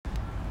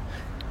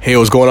Hey,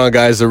 what's going on,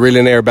 guys? The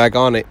Realionaire back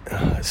on it.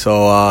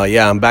 So,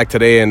 I'm back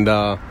today, and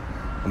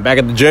I'm back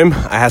at the gym.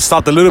 I had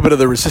stopped a little bit of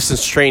the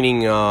resistance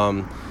training,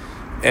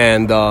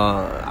 and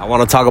I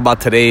want to talk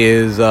about today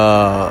is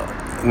now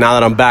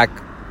that I'm back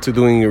to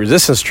doing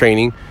resistance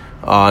training,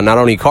 not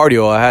only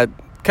cardio. I had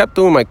kept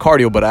doing my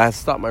cardio, but I had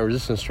stopped my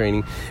resistance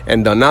training,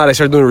 and now that I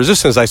started doing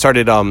resistance, I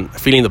started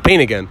feeling the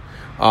pain again.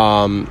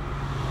 I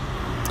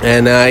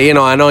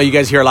know you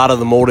guys hear a lot of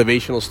the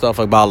motivational stuff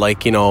about,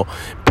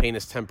 pain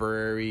is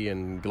temporary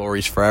and glory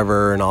is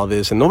forever and all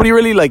this. And nobody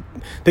really,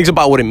 thinks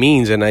about what it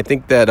means. And I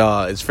think that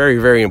it's very,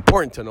 very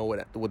important to know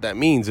what that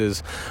means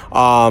is.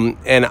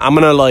 And I'm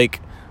going to,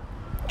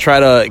 try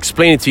to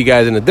explain it to you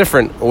guys in a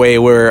different way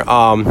where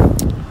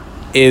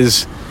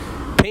is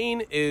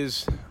pain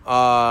is,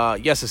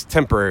 yes, it's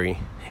temporary.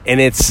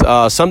 And it's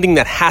something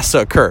that has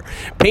to occur.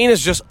 Pain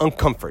is just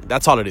uncomfort.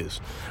 That's all it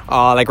is.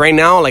 Right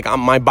now,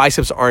 my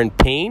biceps are in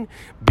pain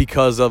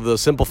because of the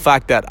simple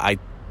fact that I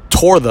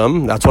tore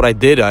them. That's what I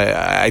did.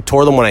 I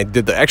tore them when I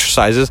did the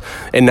exercises.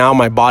 And now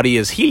my body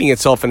is healing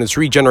itself and it's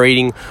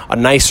regenerating a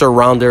nicer,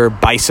 rounder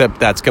bicep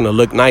that's going to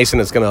look nice,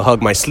 and it's going to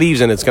hug my sleeves,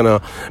 and it's going to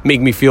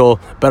make me feel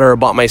better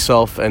about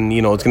myself. And,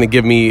 it's going to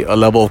give me a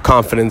level of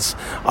confidence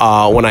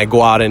when I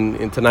go out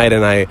and tonight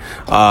and I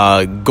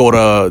go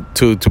to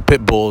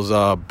Pitbull's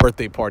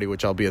birthday party,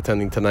 which I'll be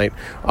attending tonight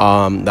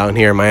down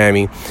here in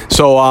Miami.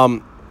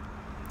 So,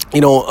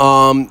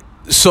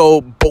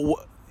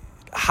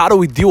 how do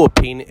we deal with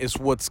pain is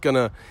what's going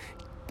to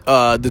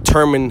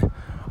determine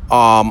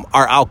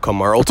our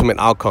outcome, our ultimate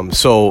outcome.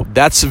 So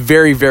that's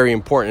very, very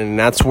important. And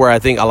that's where I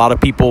think a lot of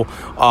people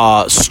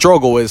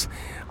struggle is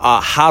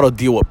how to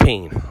deal with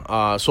pain.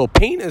 So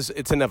pain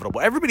it's inevitable.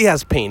 Everybody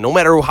has pain. No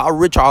matter how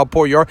rich or how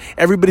poor you are,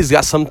 everybody's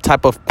got some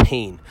type of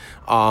pain.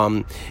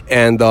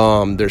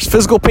 There's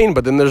physical pain,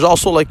 but then there's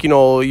also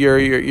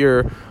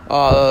your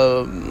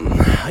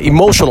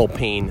emotional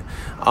pain.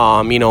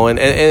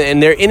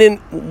 And they're in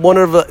one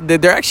of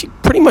they're actually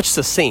pretty much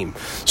the same.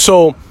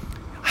 So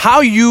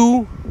how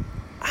you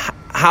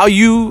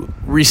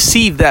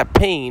receive that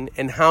pain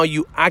and how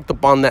you act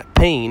upon that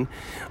pain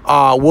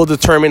will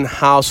determine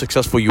how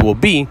successful you will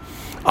be.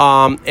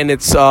 Pain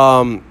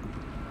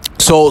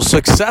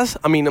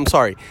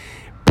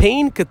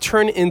could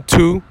turn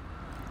into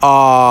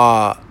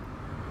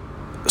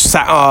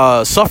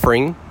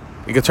suffering.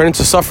 It could turn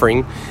into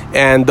suffering,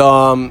 and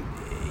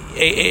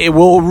it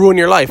will ruin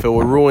your life. It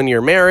will ruin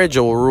your marriage.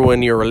 It will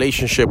ruin your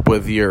relationship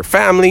with your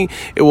family.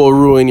 It will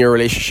ruin your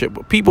relationship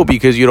with people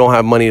because you don't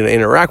have money to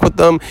interact with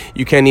them.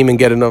 You can't even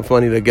get enough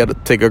money to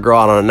take a girl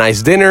out on a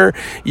nice dinner.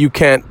 You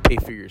can't pay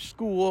for your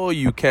school.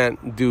 You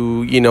can't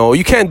do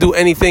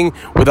anything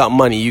without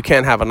money. You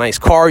can't have a nice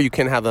car. You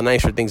can't have the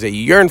nicer things that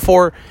you yearn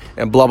for,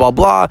 and blah, blah,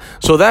 blah.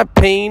 So that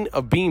pain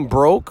of being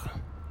broke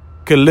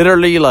could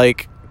literally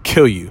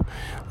kill you,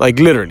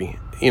 literally.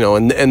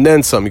 And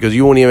then some, because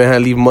you won't even have to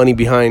leave money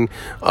behind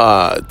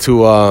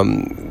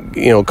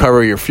to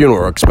cover your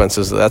funeral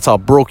expenses. That's how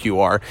broke you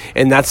are,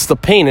 and that's the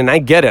pain. And I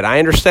get it. I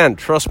understand.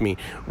 Trust me.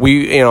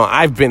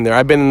 I've been there.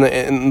 I've been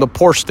in the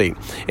poor state,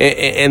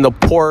 in the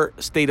poor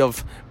state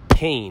of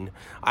pain.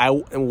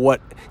 What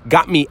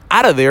got me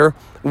out of there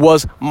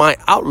was my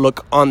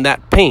outlook on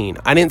that pain.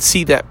 I didn't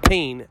see that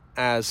pain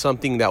as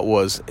something that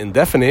was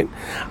indefinite.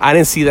 I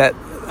didn't see that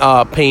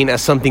pain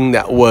as something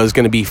that was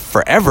going to be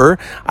forever.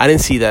 I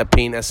didn't see that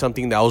pain as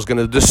something that was going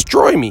to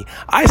destroy me.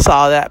 I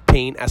saw that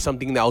pain as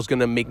something that was going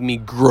to make me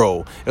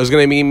grow. It was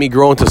going to make me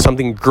grow into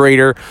something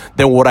greater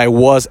than what I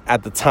was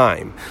at the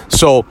time.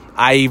 So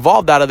I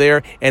evolved out of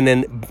there, and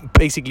then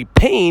basically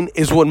pain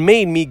is what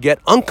made me get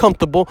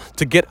uncomfortable,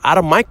 to get out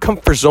of my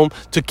comfort zone,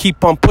 to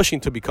keep on pushing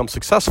to become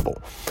successful.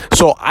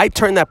 So I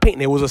turned that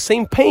pain. It was the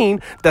same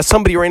pain that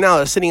somebody right now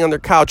that's sitting on their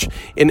couch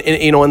in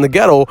the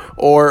ghetto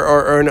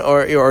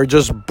or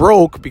just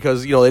broke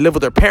because they live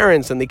with their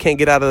parents and they can't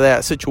get out of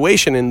that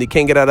situation and they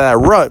can't get out of that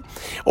rut,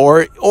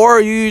 or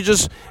you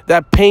just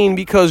that pain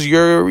because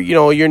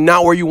you're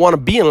not where you want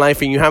to be in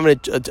life and you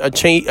haven't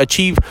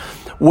achieved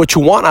what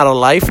you want out of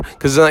life,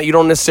 because you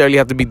don't necessarily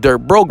have to be dirt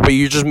broke, but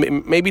you're just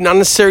maybe not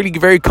necessarily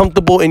very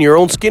comfortable in your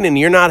own skin and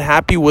you're not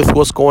happy with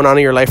what's going on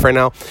in your life right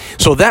now.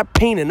 So that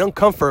pain and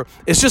uncomfort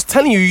is just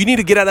telling you need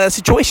to get out of that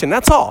situation.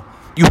 That's all.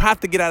 You have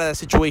to get out of that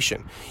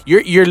situation.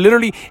 You're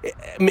literally,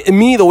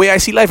 the way I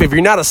see life, if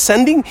you're not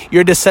ascending,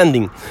 you're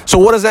descending. So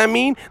what does that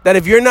mean? That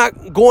if you're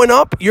not going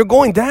up, you're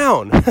going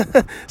down.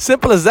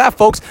 Simple as that,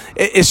 folks.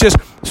 It's just,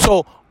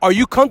 so are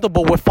you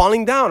comfortable with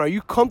falling down? Are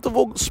you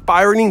comfortable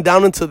spiraling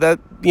down into that,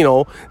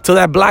 to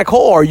that black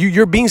hole? Are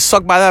you're being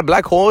sucked by that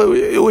black hole,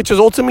 which is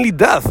ultimately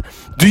death?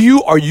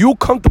 Are you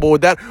comfortable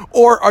with that?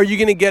 Or are you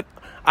going to get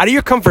out of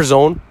your comfort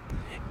zone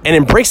and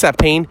embrace that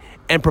pain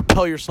and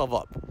propel yourself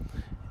up?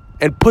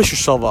 And push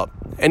yourself up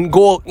and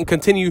go and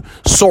continue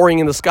soaring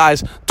in the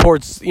skies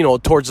towards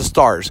the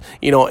stars,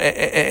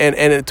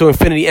 and to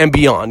infinity and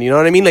beyond. You know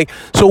what I mean?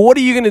 So what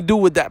are you going to do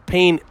with that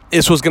pain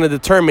is what's going to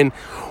determine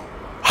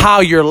how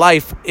your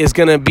life is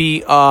going to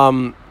be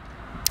in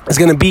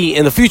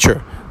the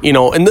future.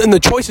 And the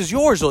choice is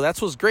yours, though.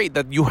 That's what's great,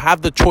 that you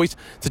have the choice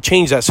to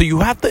change that. So you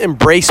have to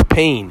embrace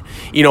pain.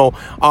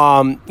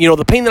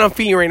 The pain that I'm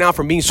feeling right now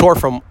from being sore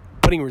from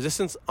putting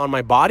resistance on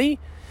my body,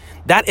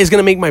 that is going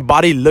to make my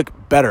body look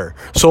better.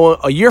 So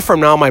a year from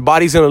now, my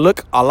body's going to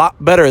look a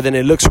lot better than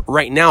it looks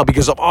right now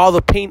because of all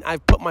the pain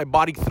I've put my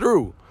body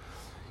through.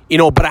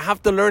 But I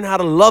have to learn how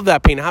to love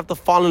that pain. I have to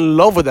fall in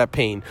love with that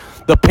pain.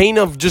 The pain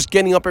of just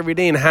getting up every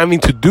day and having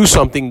to do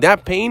something,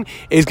 that pain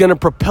is going to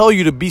propel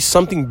you to be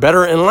something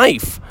better in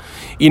life.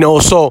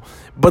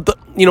 But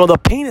the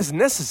pain is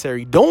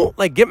necessary. Don't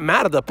get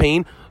mad at the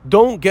pain.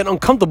 Don't get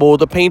uncomfortable with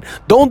the pain.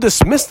 Don't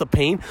dismiss the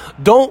pain.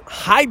 Don't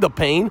hide the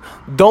pain.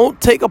 Don't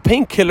take a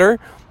painkiller.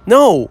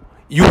 No,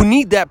 you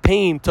need that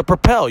pain to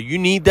propel. You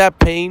need that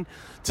pain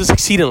to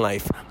succeed in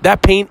life.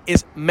 That pain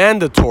is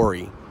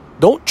mandatory.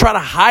 Don't try to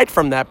hide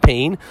from that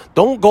pain.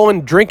 Don't go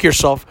and drink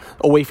yourself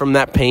away from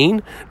that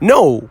pain.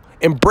 No,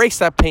 embrace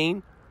that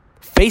pain.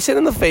 Face it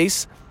in the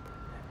face.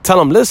 Tell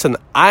them, listen,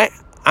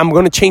 I'm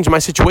going to change my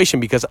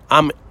situation because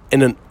I'm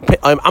in an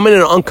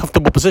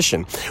uncomfortable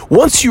position.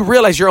 Once you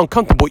realize you're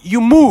uncomfortable, you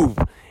move.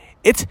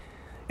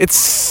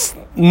 It's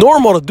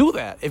normal to do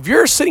that. If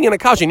you're sitting in a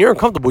couch and you're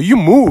uncomfortable, you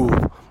move.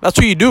 That's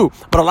what you do.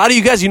 But a lot of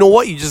you guys, you know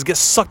what? You just get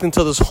sucked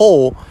into this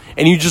hole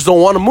and you just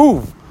don't want to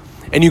move.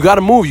 And you got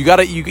to move. You got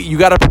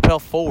to propel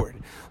forward.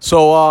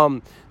 So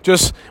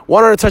just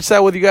wanted to touch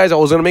that with you guys. I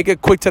was going to make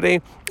it quick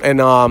today,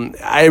 and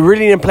I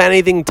really didn't plan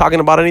anything, talking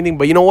about anything.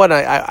 But you know what?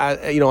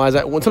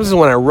 Sometimes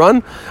when I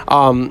run,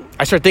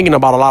 I start thinking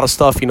about a lot of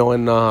stuff.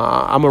 And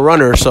I'm a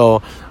runner,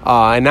 so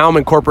and now I'm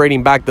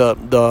incorporating back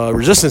the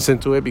resistance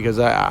into it because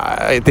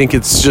I think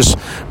it's just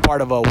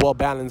part of a well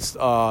balanced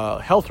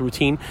health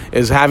routine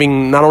is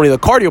having not only the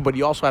cardio, but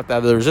you also have to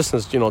have the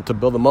resistance. To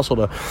build the muscle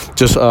to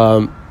just.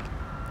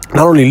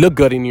 Not only look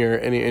good in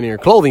your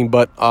clothing,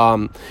 but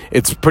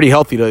it's pretty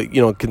healthy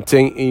to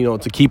continue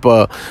to keep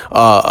a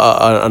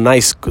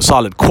nice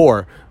solid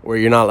core where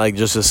you're not like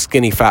just a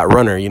skinny fat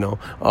runner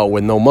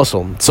with no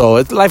muscle. So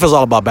life is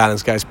all about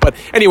balance, guys. But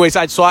anyways,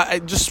 I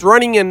just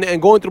running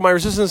and going through my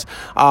resistance.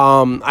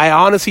 I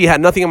honestly had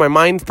nothing in my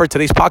mind for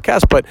today's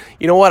podcast, but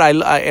you know what?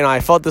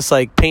 I felt this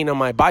pain on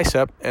my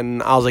bicep,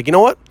 and I was like, you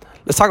know what?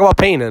 Let's talk about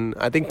pain, and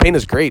I think pain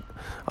is great.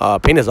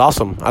 Pain is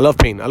awesome. I love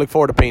pain. I look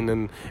forward to pain,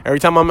 and every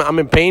time I'm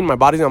in pain, my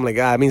body's, I'm like,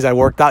 it means I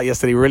worked out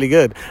yesterday really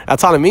good.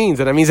 That's all it means,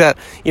 and it means that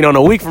in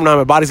a week from now,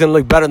 my body's gonna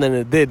look better than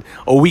it did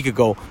a week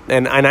ago,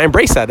 and I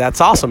embrace that.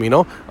 That's awesome,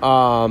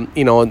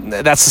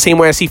 That's the same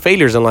way I see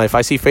failures in life.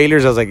 I see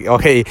failures as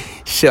okay,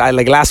 shit.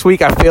 Last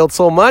week I failed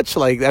so much.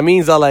 That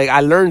means I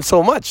learned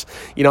so much.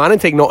 I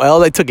didn't take no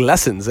L. I took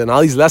lessons, and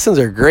all these lessons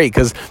are great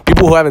because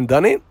people who haven't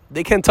done it,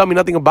 they can't tell me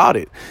nothing about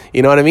it.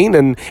 You know what I mean?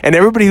 And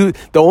everybody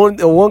the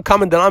one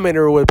common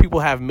denominator where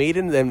people have made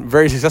it and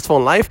very successful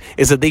in life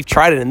is that they've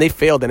tried it and they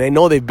failed, and I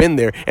know they've been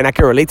there, and I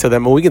can relate to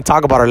them, and we can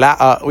talk about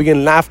we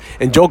can laugh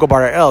and joke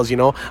about our L's.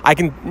 I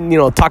can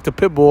talk to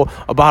Pitbull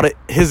about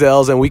his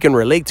L's, and we can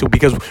relate to,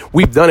 because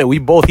we've done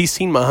it. He's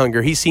seen my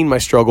hunger, he's seen my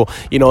struggle,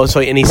 so,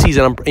 and he sees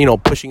that I'm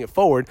pushing it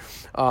forward.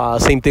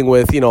 Same thing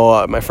with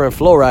my friend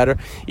Flo Rider,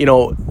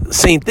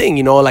 same thing,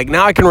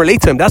 now I can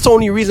relate to him. That's the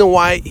only reason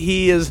why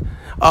he is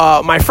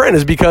my friend,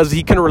 is because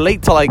he can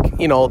relate to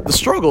the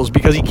struggles,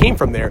 because he came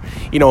from there.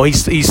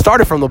 He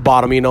started from the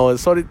bottom, and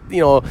so did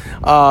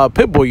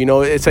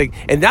Pitbull. It's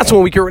and that's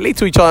when we can relate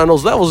to each other on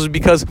those levels, is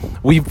because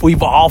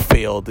we've all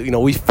failed.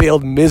 We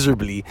failed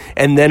miserably,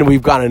 and then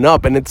we've gotten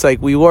up, and it's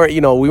we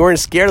weren't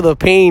scared of the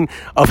pain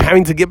of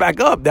having to get back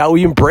up. That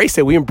we embraced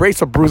it. We embraced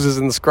the bruises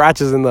and the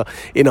scratches and the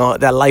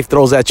that life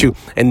throws at you,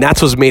 and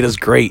that's what's made us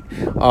great.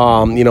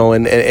 And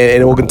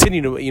it will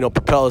continue to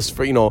propel us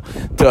for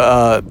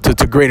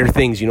to greater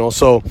things.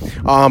 So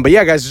but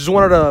yeah, guys, just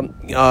wanted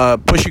to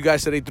push you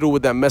guys today through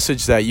with that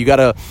message that you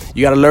gotta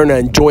learn to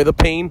enjoy the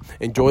pain,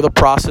 enjoy the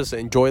process,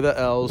 enjoy the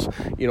L's.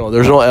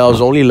 There's no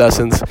L's, only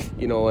lessons.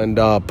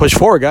 And push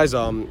forward, guys.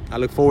 I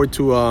look forward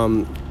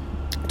to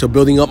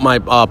building up my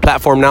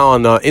platform now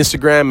on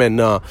Instagram and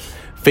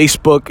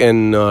Facebook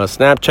and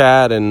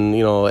Snapchat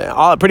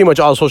and pretty much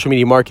all social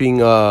media marketing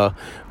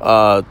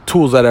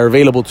tools that are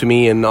available to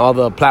me, and all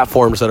the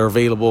platforms that are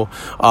available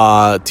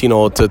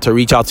to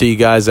reach out to you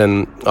guys.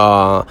 And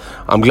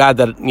I'm glad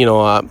that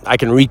I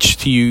can reach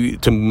to you.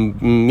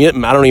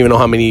 I don't even know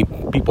how many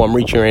people I'm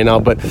reaching right now,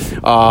 but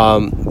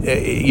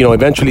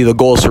eventually the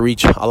goal is to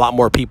reach a lot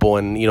more people.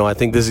 And I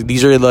think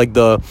these are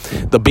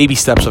the baby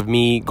steps of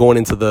me going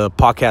into the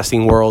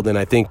podcasting world. And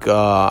I think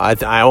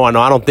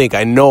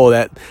I know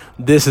that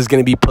this is going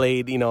to be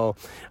played in a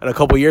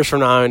couple years from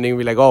now, and they'll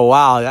be like, oh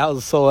wow, that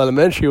was so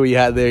elementary what you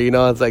had there.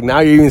 there, it's like now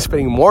you're even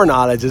spitting more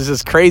knowledge. It's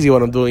just crazy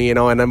what I'm doing,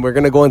 and then we're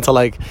going to go into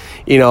like,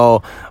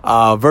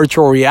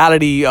 virtual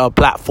reality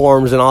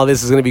platforms, and all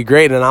this is going to be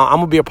great. And I'm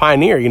going to be a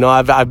pioneer.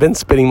 I've been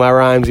spitting my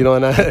rhymes,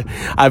 and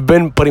I've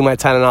been putting my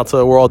talent out to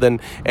the world.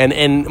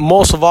 And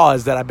most of all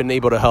is that I've been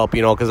able to help,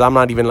 because I'm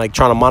not even like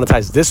trying to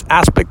monetize this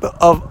aspect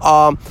of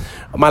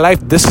my life.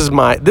 This is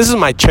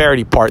my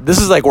charity part. This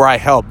is like where I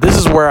help. This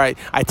is where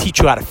I teach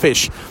you how to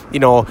fish,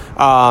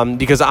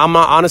 because I'm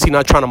honestly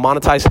not trying to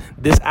monetize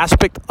this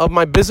aspect of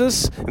my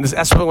business and this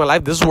aspect of my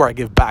life. This is where I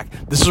give back.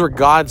 This is where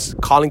God's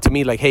calling to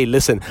me like, hey,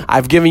 listen,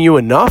 I've given you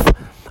enough.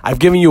 I've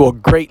given you a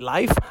great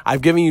life.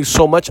 I've given you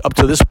so much up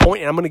to this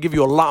point, and I'm going to give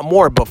you a lot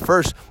more. But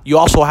first, you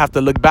also have to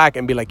look back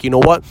and be like, you know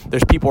what?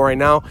 There's people right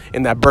now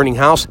in that burning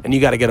house, and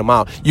you got to get them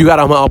out. You got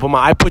to help them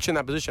out. I put you in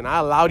that position. I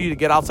allowed you to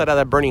get outside of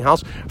that burning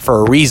house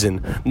for a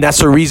reason. And that's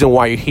the reason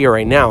why you're here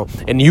right now.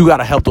 And you got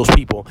to help those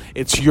people.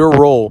 It's your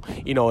role.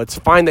 It's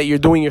fine that you're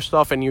doing your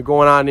stuff and you're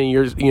going on and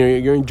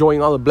you're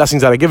enjoying all the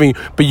blessings that I'm giving you.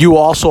 But you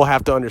also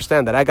have to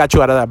understand that I got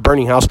you out of that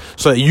burning house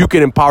so that you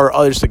can empower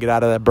others to get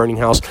out of that burning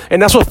house.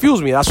 And that's what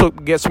fuels me. That's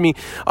what gets me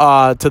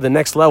to the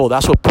next level.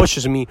 That's what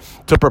pushes me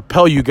to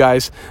propel you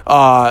guys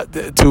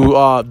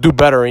to do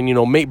better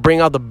and bring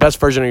out the best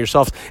version of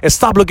yourselves, and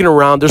stop looking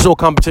around. There's no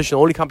competition.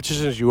 The only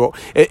competition is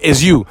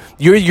you.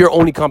 You're your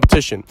only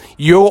competition.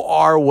 You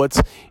are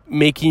what's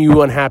making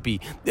you unhappy.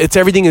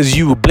 Everything is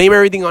you. Blame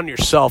everything on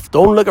yourself.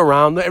 Don't look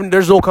around.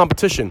 There's no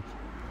competition.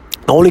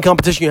 The only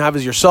competition you have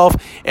is yourself,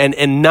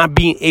 and not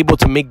being able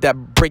to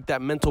break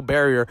that mental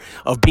barrier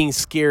of being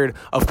scared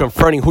of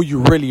confronting who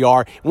you really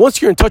are.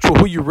 Once you're in touch with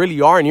who you really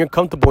are and you're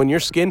comfortable in your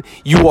skin,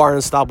 you are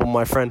unstoppable,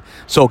 my friend.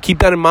 So keep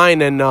that in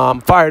mind, and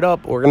I'm fired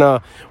up. We're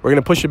gonna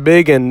push it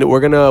big, and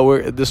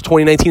this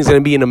 2019 is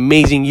gonna be an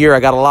amazing year. I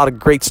got a lot of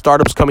great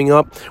startups coming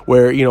up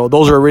where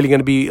those are really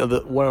gonna be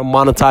where I'm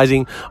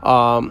monetizing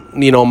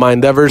my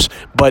endeavors.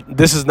 But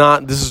this is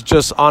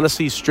just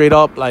honestly straight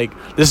up, like,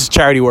 this is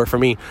charity work for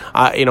me.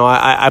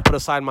 I put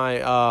aside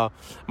my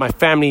my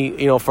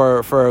family,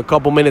 for a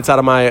couple minutes out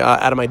of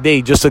my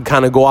day, just to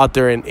kind of go out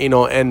there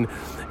and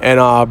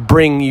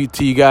bring you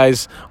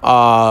guys,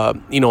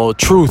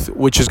 truth,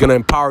 which is going to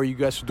empower you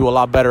guys to do a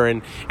lot better.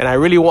 And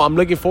I'm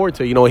looking forward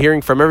to,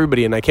 hearing from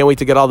everybody. And I can't wait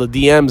to get all the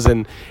DMs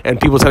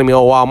and people telling me,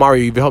 oh, wow,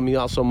 Mario, you've helped me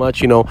out so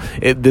much.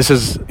 This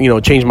has,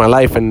 changed my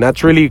life. And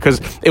that's really because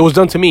it was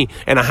done to me,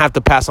 and I have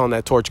to pass on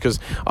that torch, because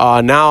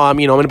now I'm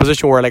in a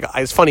position where, like,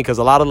 it's funny because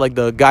a lot of like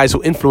the guys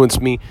who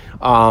influenced me,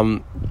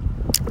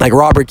 like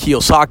Robert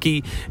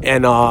Kiyosaki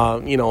and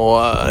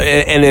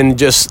and then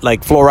just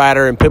like Flo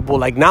Rida and Pitbull,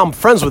 like now I'm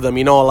friends with them,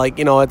 it's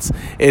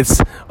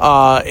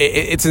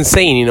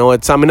insane,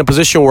 I'm in a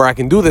position where I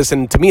can do this,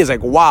 and to me it's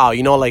like, wow,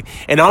 and all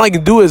I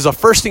can do is the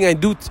first thing I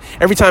do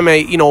every time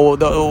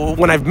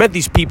when I've met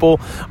these people,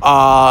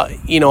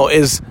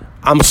 is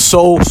I'm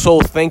so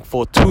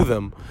thankful to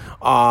them.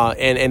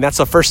 And that's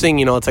the first thing,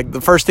 it's like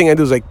the first thing I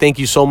do is like, thank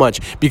you so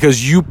much,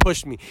 because you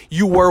pushed me.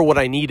 You were what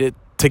I needed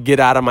to get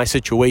out of my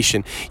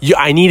situation.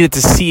 I needed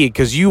to see it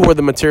because you were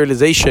the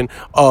materialization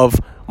of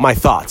my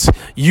thoughts.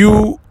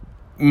 You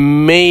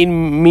made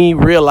me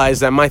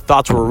realize that my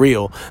thoughts were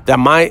real, that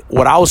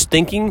what I was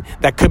thinking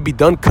that could be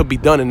done,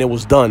 and it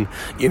was done,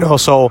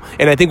 so,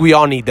 and I think we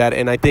all need that,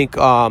 and I think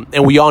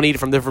and we all need it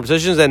from different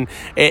positions, and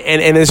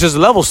it's just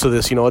levels to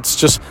this, it's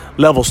just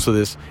levels to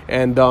this,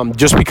 and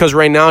just because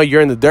right now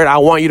you're in the dirt, I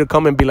want you to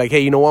come and be like,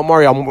 hey, you know what,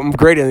 Mario, I'm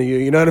greater than you,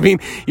 you know what I mean?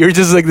 You're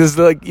just like this,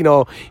 like,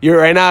 you're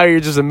right now,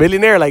 you're just a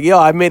millionaire, like, yo,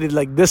 I made it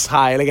like this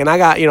high, like, and I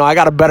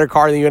got a better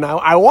car than you, and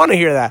I want to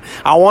hear that.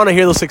 I want to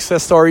hear those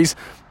success stories.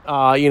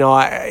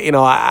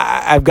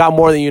 I've got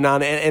more than you now,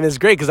 and it's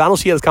great because I don't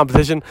see it as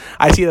competition.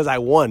 I see it as I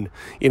won.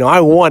 I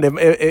won.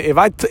 If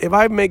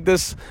I make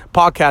this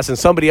podcast and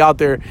somebody out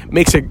there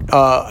makes it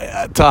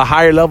to a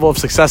higher level of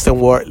success than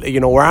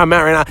where I'm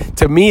at right now,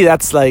 to me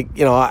that's like,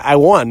 I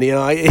won.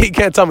 You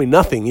can't tell me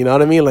nothing. You know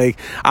what I mean? Like,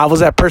 I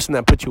was that person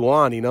that put you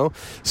on.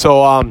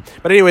 So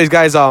but anyways,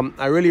 guys,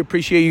 I really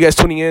appreciate you guys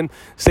tuning in.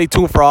 Stay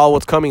tuned for all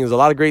what's coming. There's a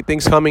lot of great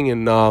things coming,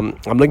 and I'm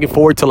looking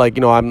forward to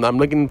I'm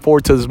looking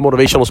forward to this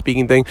motivational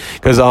speaking thing.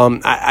 Because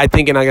I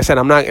think, and like I said,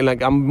 I'm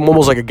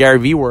almost like a Gary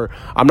Vee, where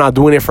I'm not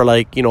doing it for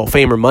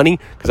fame or money,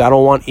 because I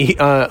don't want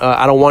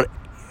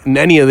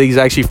any of these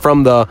actually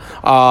from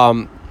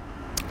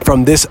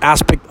this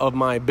aspect of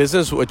my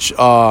business, which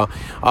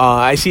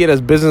I see it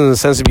as business in a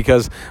sense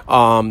because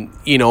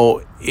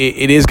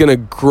it is going to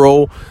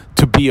grow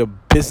to be a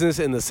business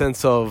in the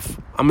sense of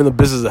I'm in the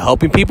business of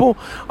helping people,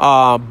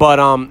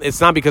 but it's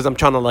not because I'm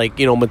trying to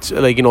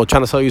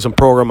trying to sell you some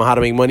program on how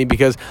to make money,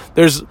 because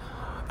there's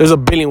there's a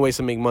billion ways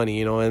to make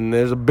money, and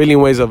there's a billion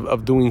ways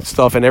of doing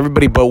stuff, and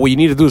everybody, but what you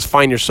need to do is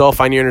find yourself,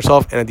 find your inner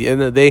self, and at the end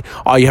of the day,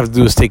 all you have to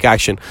do is take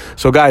action.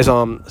 So guys,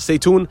 stay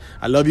tuned.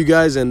 I love you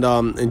guys, and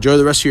enjoy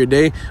the rest of your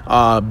day.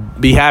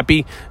 Be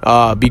happy,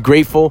 be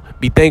grateful,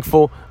 be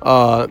thankful,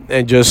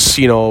 and just,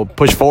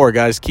 push forward,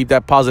 guys. Keep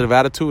that positive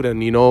attitude,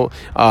 and,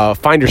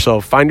 find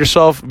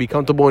yourself, be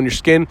comfortable in your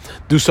skin,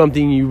 do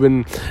something you've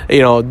been,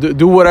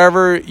 do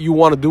whatever you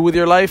want to do with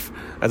your life,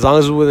 as long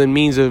as it's within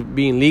means of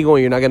being legal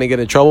and you're not going to get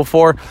in trouble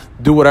for.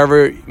 Do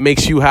whatever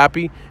makes you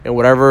happy, and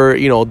whatever,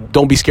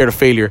 don't be scared of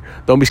failure.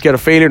 Don't be scared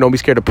of failure. Don't be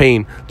scared of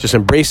pain. Just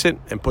embrace it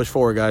and push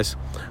forward, guys.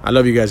 I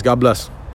love you guys. God bless.